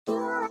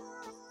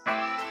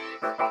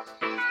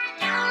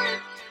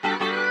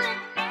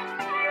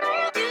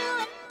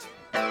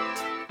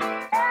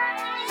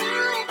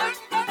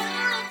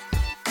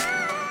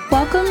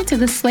to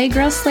the Slay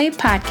Girl Slay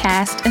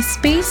podcast, a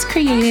space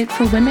created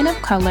for women of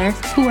color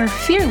who are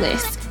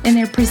fearless in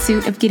their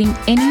pursuit of getting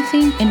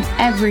anything and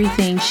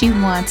everything she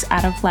wants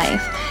out of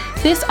life.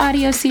 This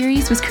audio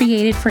series was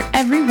created for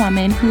every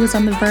woman who is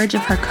on the verge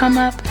of her come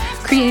up,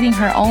 creating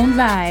her own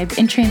vibe,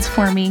 and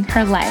transforming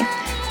her life.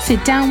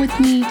 Sit down with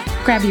me,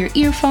 grab your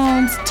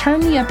earphones,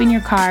 turn me up in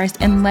your cars,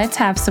 and let's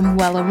have some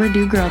well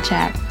overdue girl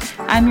chat.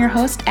 I'm your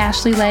host,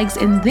 Ashley Legs,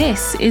 and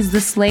this is the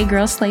Slay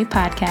Girl Slay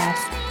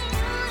podcast.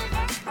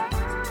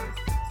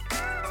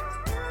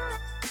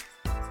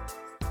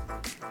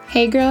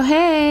 Hey girl,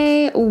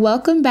 hey!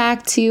 Welcome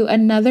back to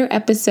another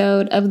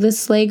episode of the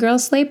Slay Girl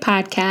Slay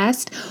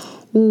podcast.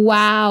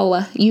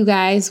 Wow, you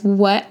guys,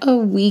 what a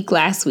week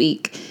last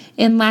week.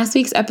 In last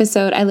week's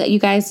episode, I let you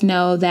guys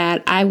know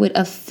that I would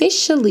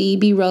officially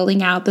be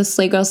rolling out the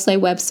Slay Girl Slay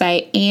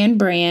website and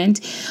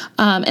brand,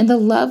 and the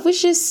love was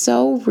just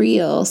so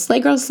real. Slay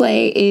Girl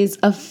Slay is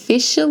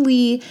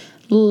officially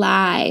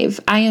live.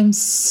 I am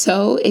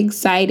so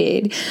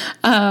excited.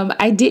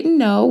 I didn't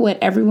know what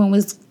everyone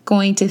was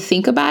going to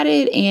think about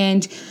it,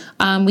 and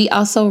we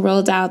also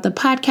rolled out the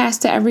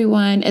podcast to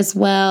everyone as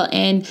well,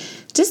 and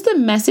just the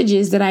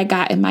messages that I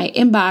got in my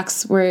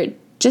inbox were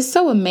just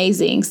so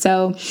amazing.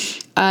 So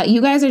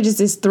you guys are just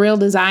as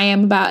thrilled as I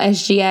am about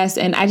SGS,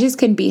 and I just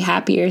couldn't be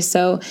happier.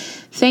 So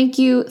thank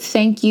you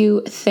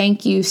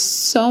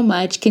so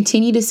much.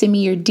 Continue to send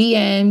me your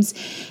DMs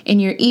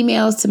and your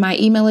emails to my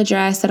email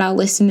address that I'll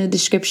list in the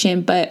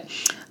description. But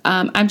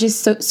I'm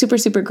just so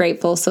super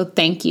grateful. So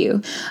thank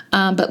you.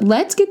 But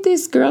let's get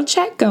this girl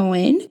chat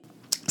going.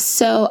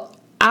 So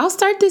I'll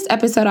start this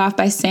episode off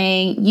by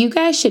saying you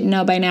guys should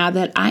know by now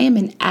that I am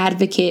an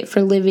advocate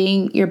for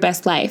living your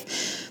best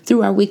life.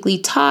 Through our weekly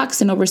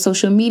talks and over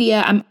social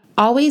media, I'm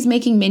always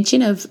making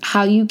mention of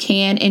how you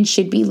can and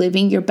should be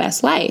living your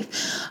best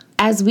life.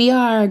 As we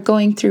are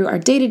going through our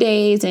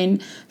day-to-days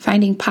and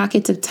finding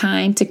pockets of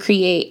time to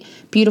create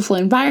beautiful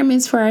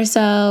environments for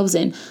ourselves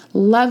and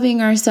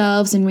loving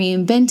ourselves and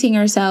reinventing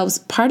ourselves,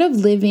 part of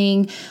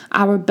living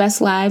our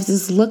best lives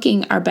is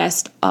looking our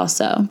best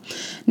also.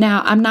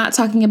 Now, I'm not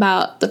talking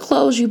about the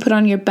clothes you put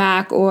on your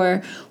back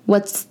or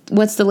what's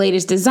the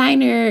latest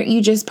designer you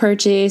just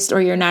purchased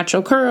or your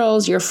natural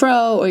curls, your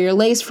fro, or your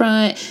lace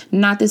front.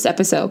 Not this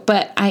episode,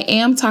 but I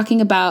am talking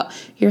about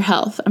your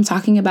health. I'm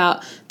talking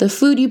about the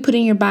food you put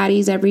in your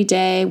bodies every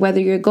day,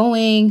 whether you're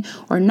going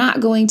or not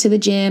going to the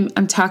gym.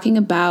 I'm talking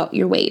about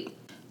your weight.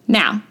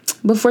 Now,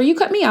 before you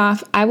cut me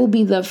off, I will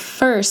be the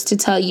first to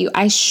tell you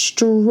I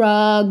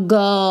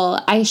struggle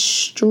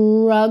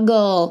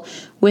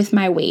with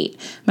my weight.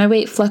 My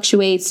weight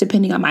fluctuates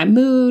depending on my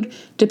mood,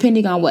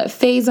 depending on what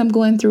phase I'm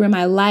going through in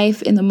my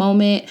life in the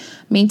moment.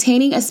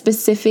 Maintaining a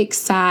specific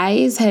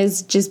size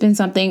has just been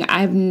something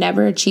I've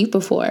never achieved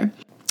before.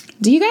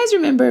 Do you guys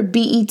remember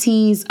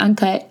BET's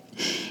Uncut?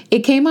 It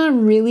came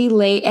on really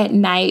late at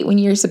night when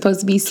you're supposed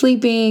to be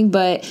sleeping,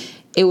 but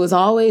it was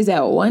always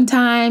at one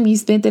time. You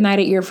spent the night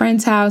at your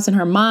friend's house and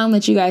her mom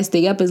let you guys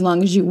stay up as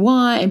long as you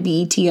want, and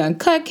BET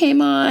Uncut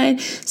came on,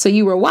 so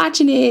you were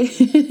watching it.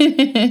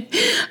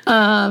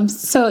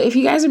 So if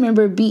you guys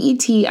remember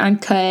BET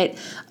Uncut,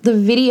 the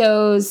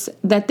videos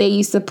that they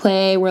used to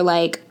play were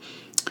like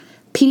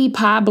Petey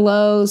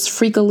Pablo's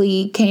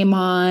Freakily came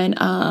on,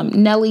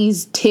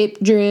 Nelly's Tip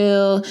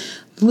Drill,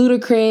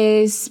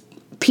 Ludacris,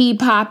 P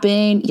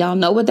Poppin'. Y'all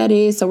know what that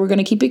is, so we're going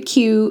to keep it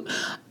cute.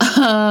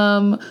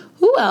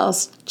 Who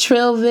else?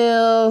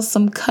 Trillville,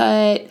 some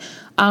Cut,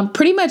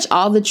 pretty much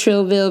all the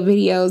Trillville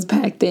videos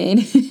back then.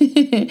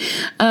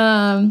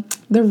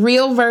 The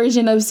real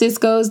version of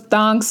Cisco's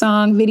Thong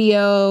Song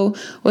video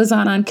was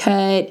on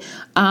Uncut.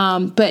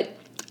 But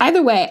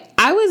either way,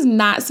 I was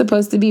not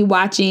supposed to be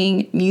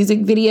watching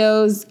music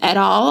videos at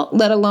all,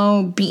 let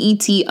alone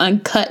BET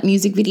Uncut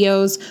music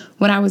videos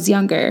when I was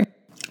younger.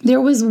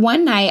 There was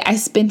one night I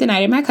spent the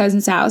night at my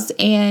cousin's house,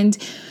 and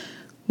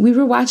we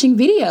were watching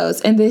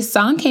videos, and this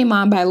song came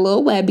on by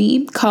Lil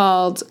Webby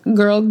called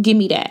Girl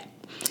Gimme That.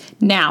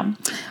 Now,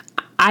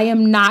 I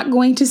am not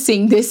going to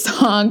sing this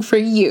song for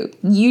you.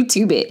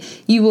 YouTube it.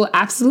 You will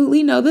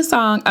absolutely know the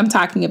song I'm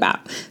talking about.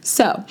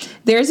 So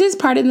there's this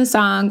part in the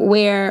song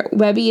where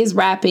Webby is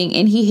rapping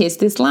and he hits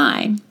this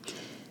line.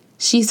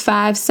 She's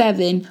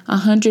 5'7",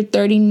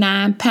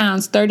 139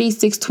 pounds,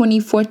 36,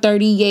 24,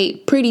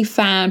 38, pretty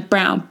fine,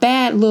 brown,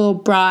 bad little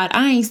broad.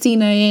 I ain't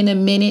seen her in a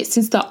minute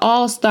since the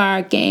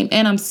All-Star game,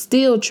 and I'm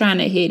still trying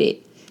to hit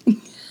it.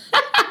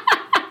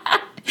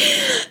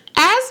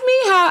 Ask me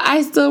how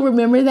I still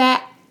remember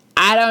that.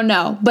 I don't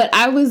know, but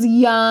I was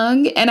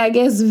young and I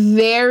guess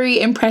very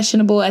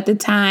impressionable at the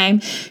time,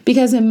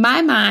 because in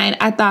my mind,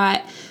 I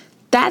thought,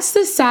 that's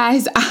the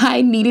size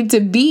I needed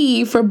to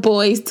be for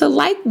boys to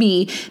like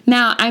me.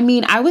 Now, I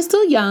mean, I was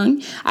still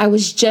young. I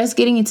was just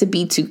getting into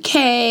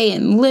B2K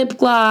and lip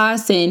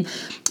gloss and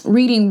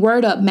reading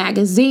Word Up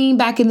magazine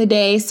back in the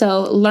day.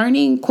 So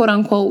learning, quote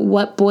unquote,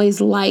 what boys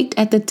liked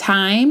at the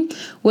time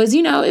was,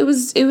 it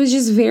was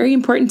just very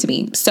important to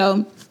me.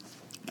 So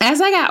As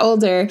I got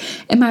older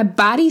and my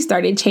body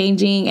started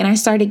changing and I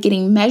started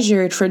getting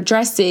measured for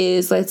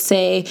dresses, let's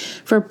say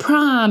for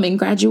prom and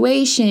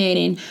graduation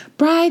and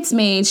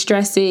bridesmaids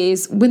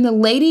dresses, when the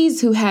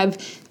ladies who have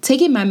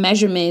taken my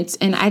measurements,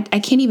 and I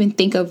can't even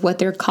think of what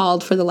they're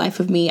called for the life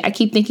of me. I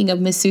keep thinking of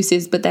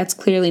masseuses, but that's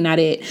clearly not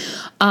it.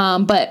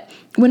 But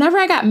whenever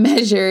I got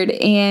measured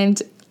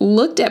and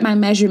looked at my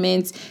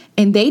measurements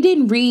and they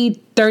didn't read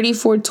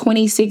 34,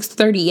 26,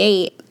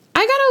 38, I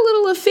got a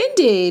little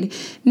offended.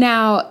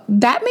 Now,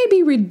 that may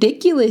be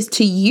ridiculous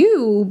to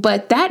you,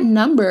 but that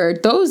number,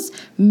 those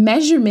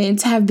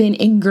measurements have been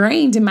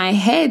ingrained in my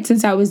head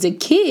since I was a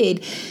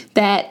kid,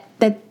 that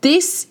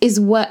this is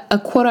what a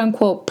quote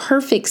unquote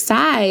perfect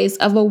size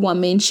of a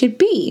woman should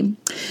be.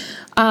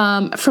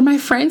 For my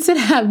friends that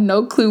have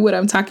no clue what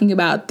I'm talking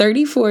about,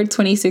 34,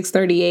 26,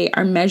 38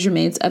 are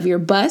measurements of your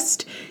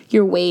bust,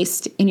 your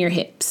waist, and your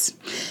hips.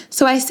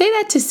 So I say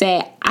that to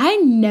say I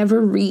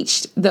never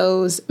reached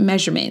those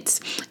measurements.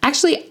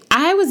 Actually,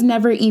 I was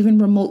never even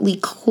remotely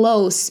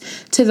close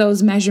to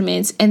those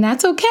measurements, and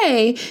that's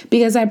okay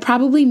because I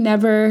probably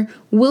never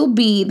will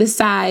be the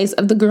size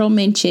of the girl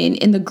mentioned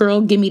in the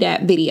Girl Gimme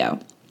That video.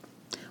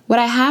 What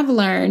I have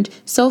learned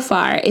so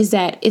far is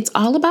that it's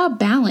all about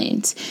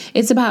balance.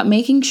 It's about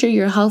making sure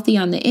you're healthy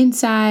on the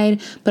inside,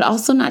 but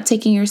also not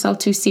taking yourself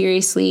too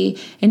seriously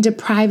and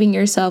depriving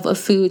yourself of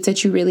foods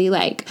that you really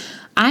like.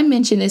 I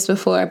mentioned this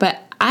before, but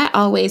I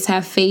always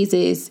have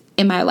phases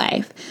in my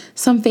life.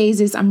 Some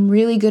phases I'm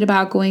really good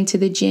about going to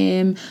the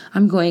gym.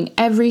 I'm going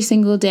every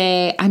single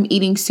day. I'm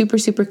eating super,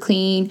 super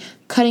clean,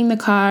 cutting the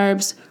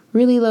carbs,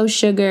 really low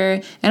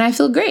sugar, and I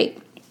feel great.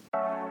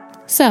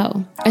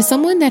 So, as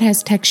someone that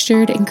has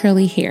textured and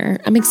curly hair,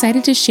 I'm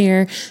excited to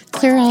share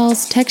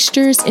Clairol's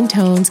Textures and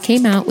Tones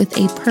came out with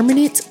a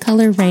permanent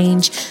color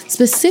range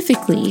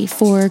specifically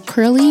for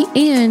curly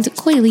and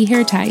coily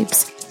hair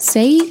types.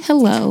 Say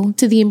hello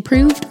to the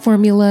improved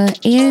formula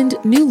and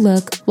new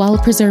look while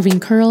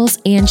preserving curls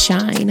and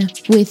shine.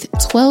 With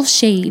 12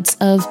 shades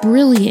of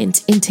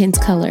brilliant intense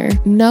color,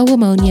 no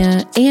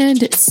ammonia,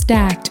 and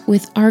stacked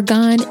with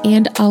argan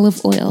and olive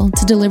oil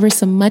to deliver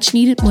some much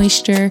needed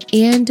moisture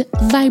and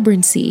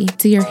vibrancy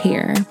to your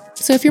hair.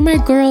 So if you're my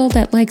girl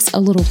that likes a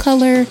little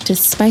color to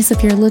spice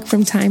up your look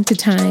from time to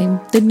time,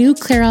 the new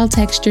Clairol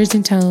Textures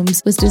and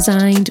Tones was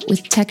designed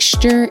with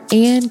texture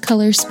and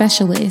color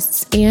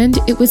specialists, and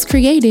it was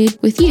created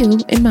with you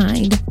in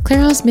mind.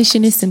 Clairol's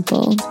mission is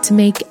simple: to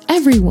make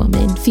every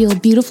woman feel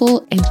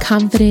beautiful and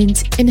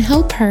confident and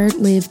help her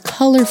live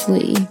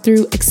colorfully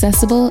through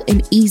accessible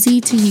and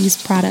easy to use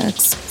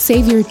products.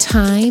 Save your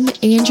time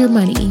and your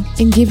money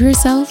and give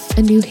yourself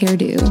a new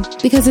hairdo,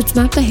 because it's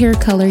not the hair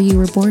color you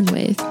were born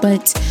with,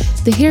 but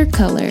the hair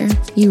color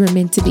you were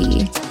meant to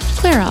be.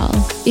 Clairol,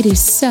 it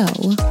is so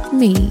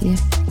me.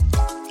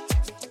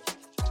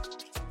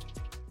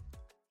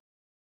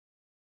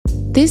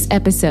 This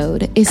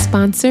episode is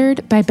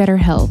sponsored by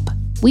BetterHelp.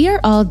 We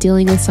are all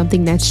dealing with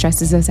something that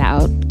stresses us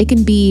out. It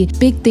can be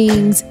big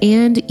things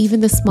and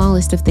even the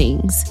smallest of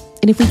things.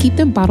 And if we keep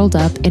them bottled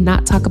up and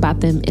not talk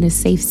about them in a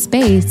safe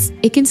space,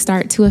 it can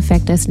start to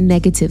affect us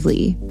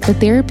negatively. But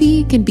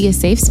therapy can be a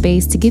safe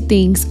space to get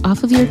things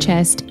off of your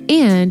chest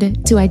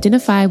and to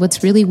identify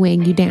what's really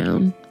weighing you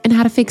down and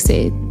how to fix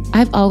it.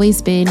 I've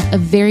always been a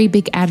very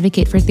big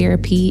advocate for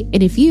therapy,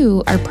 and if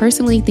you are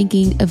personally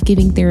thinking of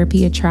giving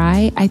therapy a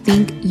try, I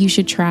think you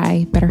should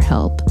try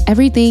BetterHelp.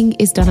 Everything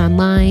is done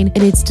online,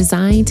 and it's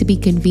designed to be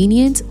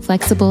convenient,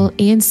 flexible,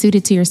 and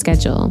suited to your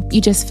schedule.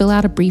 You just fill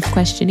out a brief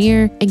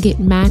questionnaire and get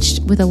matched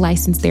with a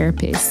licensed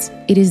therapist.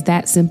 It is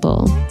that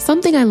simple.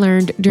 Something I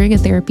learned during a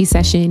therapy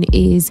session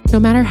is no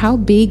matter how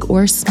big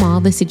or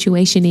small the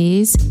situation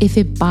is, if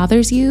it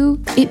bothers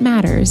you, it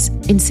matters.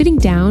 And sitting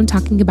down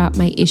talking about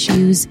my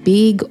issues,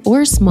 big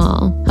or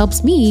small,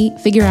 helps me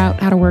figure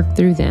out how to work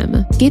through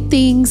them. Get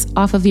things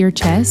off of your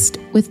chest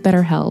with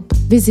BetterHelp.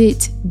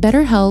 Visit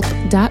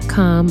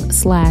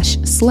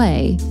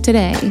betterhelp.com/slay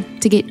today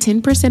to get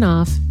 10%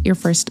 off your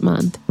first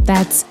month.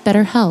 That's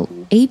BetterHelp,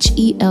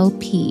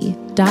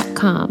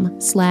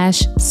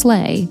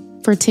 HELP.com/slay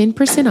for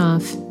 10%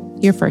 off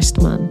your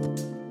first month.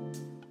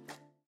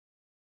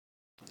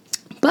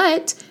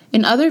 But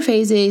in other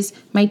phases,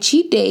 my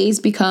cheat days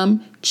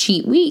become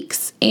cheat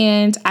weeks,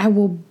 and I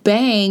will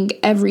bang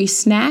every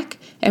snack,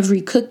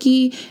 every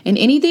cookie, and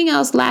anything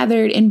else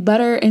lathered in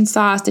butter and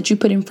sauce that you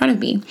put in front of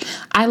me.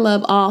 I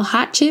love all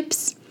hot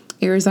chips,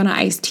 Arizona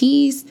iced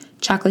teas,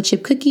 chocolate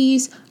chip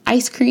cookies,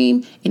 ice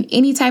cream, and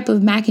any type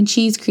of mac and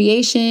cheese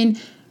creation,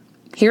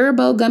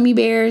 Haribo gummy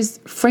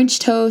bears, French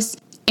toast,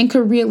 and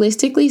could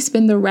realistically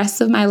spend the rest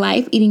of my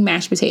life eating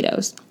mashed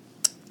potatoes.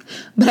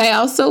 But I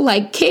also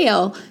like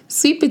kale,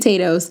 sweet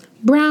potatoes,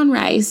 brown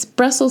rice,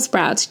 Brussels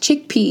sprouts,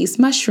 chickpeas,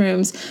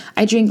 mushrooms.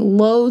 I drink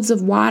loads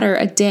of water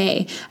a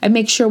day. I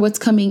make sure what's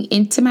coming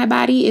into my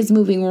body is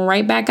moving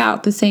right back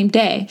out the same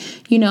day.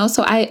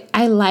 So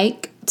I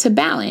like to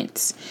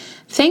balance.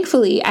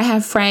 Thankfully, I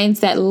have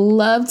friends that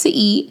love to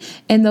eat,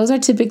 and those are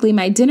typically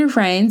my dinner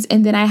friends.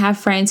 And then I have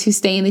friends who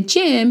stay in the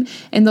gym,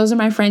 and those are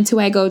my friends who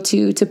I go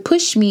to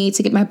push me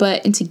to get my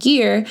butt into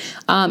gear,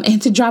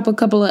 and to drop a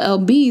couple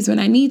of lbs when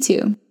I need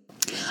to.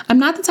 I'm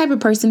not the type of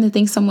person that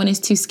thinks someone is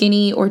too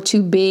skinny or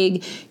too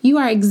big. You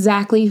are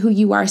exactly who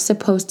you are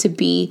supposed to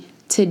be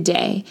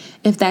today.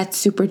 If that's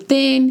super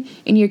thin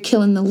and you're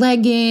killing the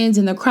leggings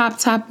and the crop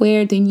top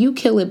wear, then you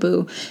kill it,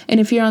 boo. And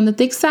if you're on the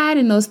thick side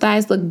and those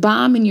thighs look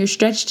bomb in your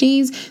stretch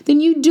jeans,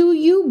 then you do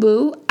you,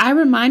 boo. I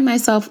remind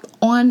myself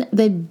on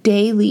the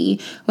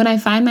daily when I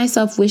find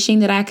myself wishing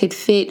that I could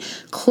fit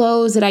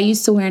clothes that I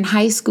used to wear in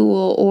high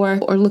school or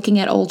looking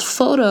at old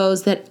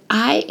photos that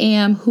I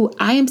am who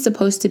I am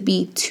supposed to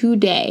be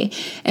today.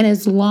 And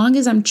as long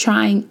as I'm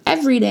trying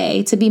every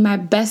day to be my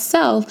best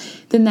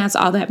self, then that's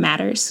all that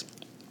matters.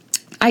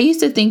 I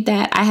used to think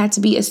that I had to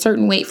be a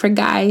certain weight for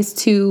guys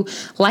to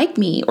like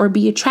me or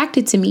be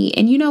attracted to me.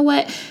 And you know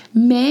what?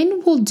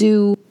 Men will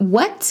do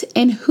what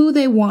and who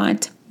they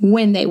want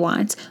when they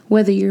want,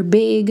 whether you're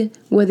big,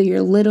 whether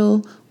you're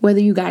little, whether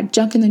you got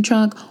junk in the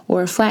trunk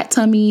or a flat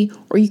tummy,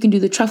 or you can do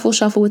the truffle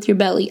shuffle with your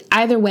belly.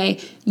 Either way,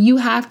 you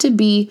have to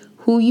be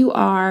who you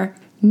are,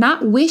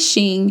 not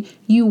wishing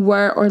you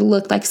were or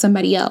looked like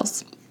somebody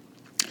else.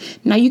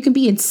 Now, you can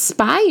be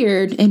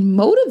inspired and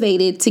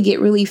motivated to get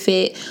really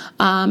fit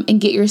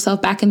and get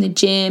yourself back in the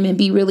gym and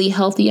be really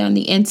healthy on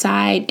the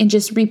inside and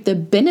just reap the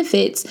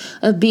benefits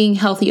of being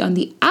healthy on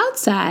the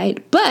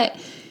outside. But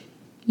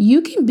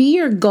you can be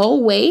your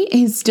goal weight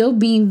and still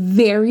be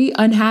very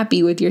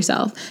unhappy with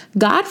yourself.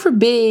 God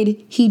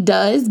forbid he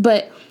does,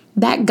 but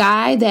that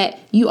guy that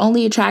you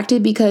only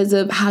attracted because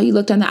of how you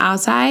looked on the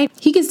outside,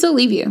 he can still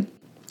leave you.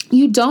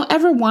 You don't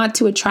ever want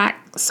to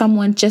attract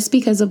someone just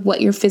because of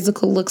what your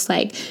physical looks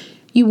like.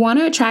 You want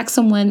to attract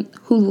someone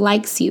who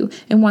likes you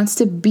and wants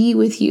to be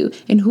with you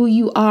and who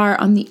you are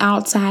on the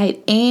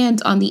outside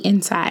and on the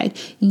inside.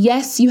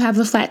 Yes, you have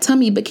a flat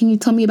tummy, but can you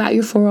tell me about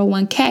your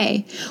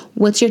 401k?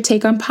 What's your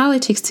take on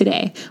politics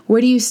today?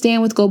 Where do you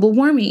stand with global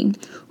warming?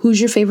 Who's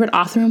your favorite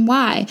author and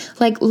why?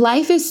 Like,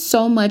 life is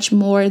so much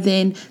more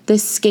than the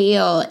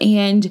scale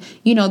and,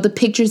 the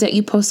pictures that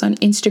you post on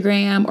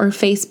Instagram or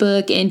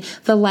Facebook and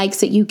the likes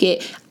that you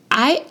get.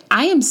 I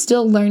am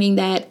still learning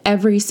that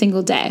every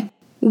single day.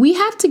 We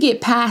have to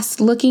get past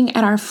looking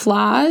at our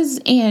flaws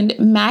and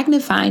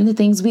magnifying the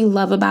things we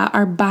love about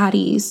our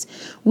bodies.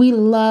 We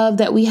love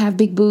that we have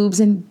big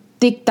boobs and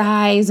thick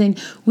thighs, and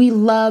we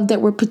love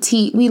that we're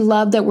petite. We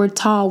love that we're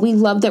tall. We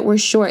love that we're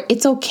short.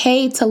 It's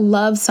okay to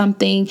love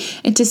something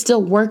and to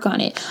still work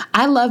on it.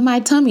 I love my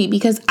tummy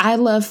because I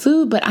love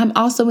food, but I'm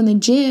also in the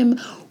gym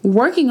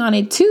working on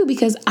it too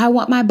because I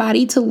want my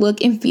body to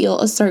look and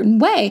feel a certain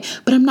way.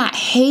 But I'm not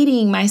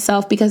hating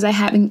myself because I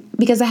haven't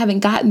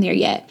gotten there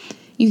yet.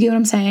 You get what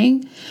I'm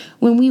saying?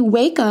 When we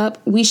wake up,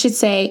 we should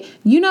say,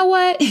 you know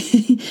what?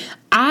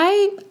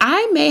 I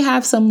may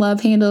have some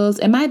love handles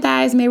and my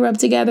thighs may rub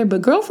together,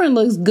 but girlfriend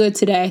looks good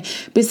today.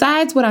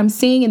 Besides what I'm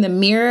seeing in the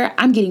mirror,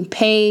 I'm getting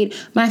paid.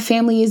 My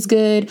family is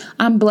good.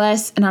 I'm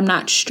blessed and I'm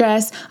not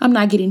stressed. I'm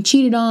not getting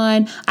cheated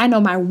on. I know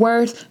my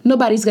worth.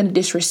 Nobody's going to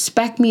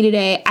disrespect me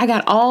today. I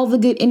got all the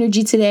good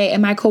energy today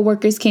and my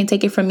coworkers can't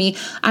take it from me.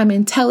 I'm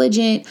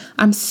intelligent.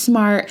 I'm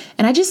smart.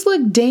 And I just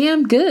look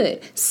damn good.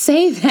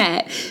 Say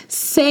that.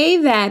 Say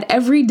that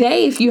every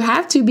day if you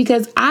have to,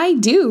 because I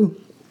do.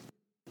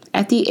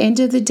 At the end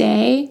of the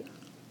day,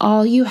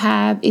 all you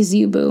have is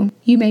you, boo.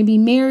 You may be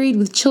married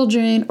with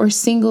children or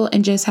single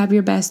and just have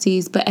your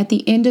besties, but at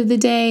the end of the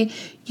day,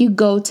 you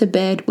go to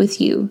bed with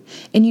you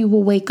and you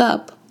will wake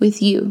up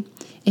with you.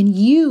 And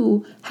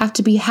you have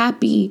to be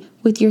happy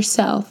with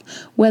yourself,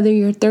 whether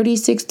you're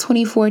 36,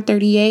 24,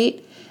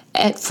 38,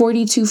 at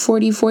 42,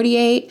 40,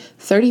 48,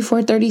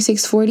 34,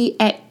 36, 40,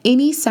 at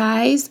any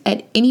size,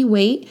 at any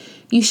weight.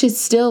 You should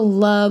still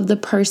love the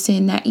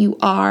person that you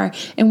are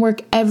and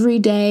work every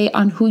day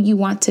on who you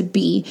want to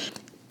be.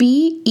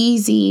 Be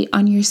easy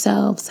on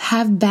yourselves.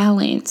 Have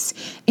balance.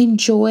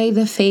 Enjoy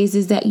the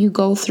phases that you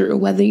go through,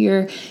 whether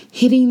you're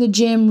hitting the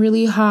gym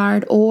really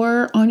hard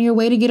or on your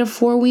way to get a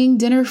 4-wing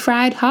dinner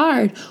fried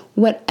hard.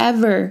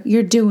 Whatever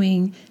you're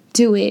doing,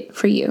 do it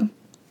for you.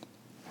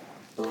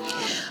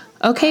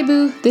 Okay,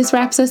 boo, this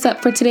wraps us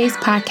up for today's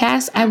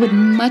podcast. I would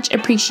much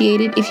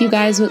appreciate it if you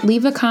guys would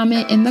leave a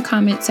comment in the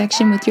comment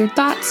section with your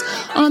thoughts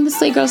on the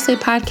Slay Girl Slay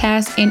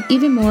podcast, and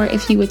even more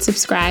if you would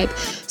subscribe.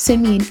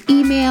 Send me an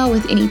email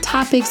with any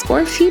topics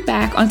or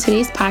feedback on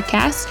today's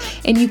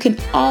podcast, and you can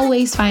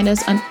always find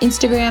us on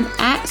Instagram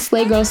at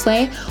Slay Girl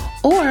Slay,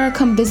 or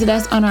come visit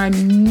us on our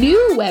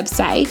new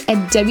website at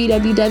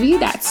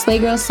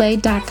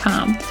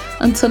www.slaygirlslay.com.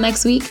 Until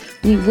next week,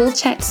 we will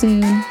chat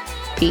soon.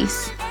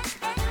 Peace.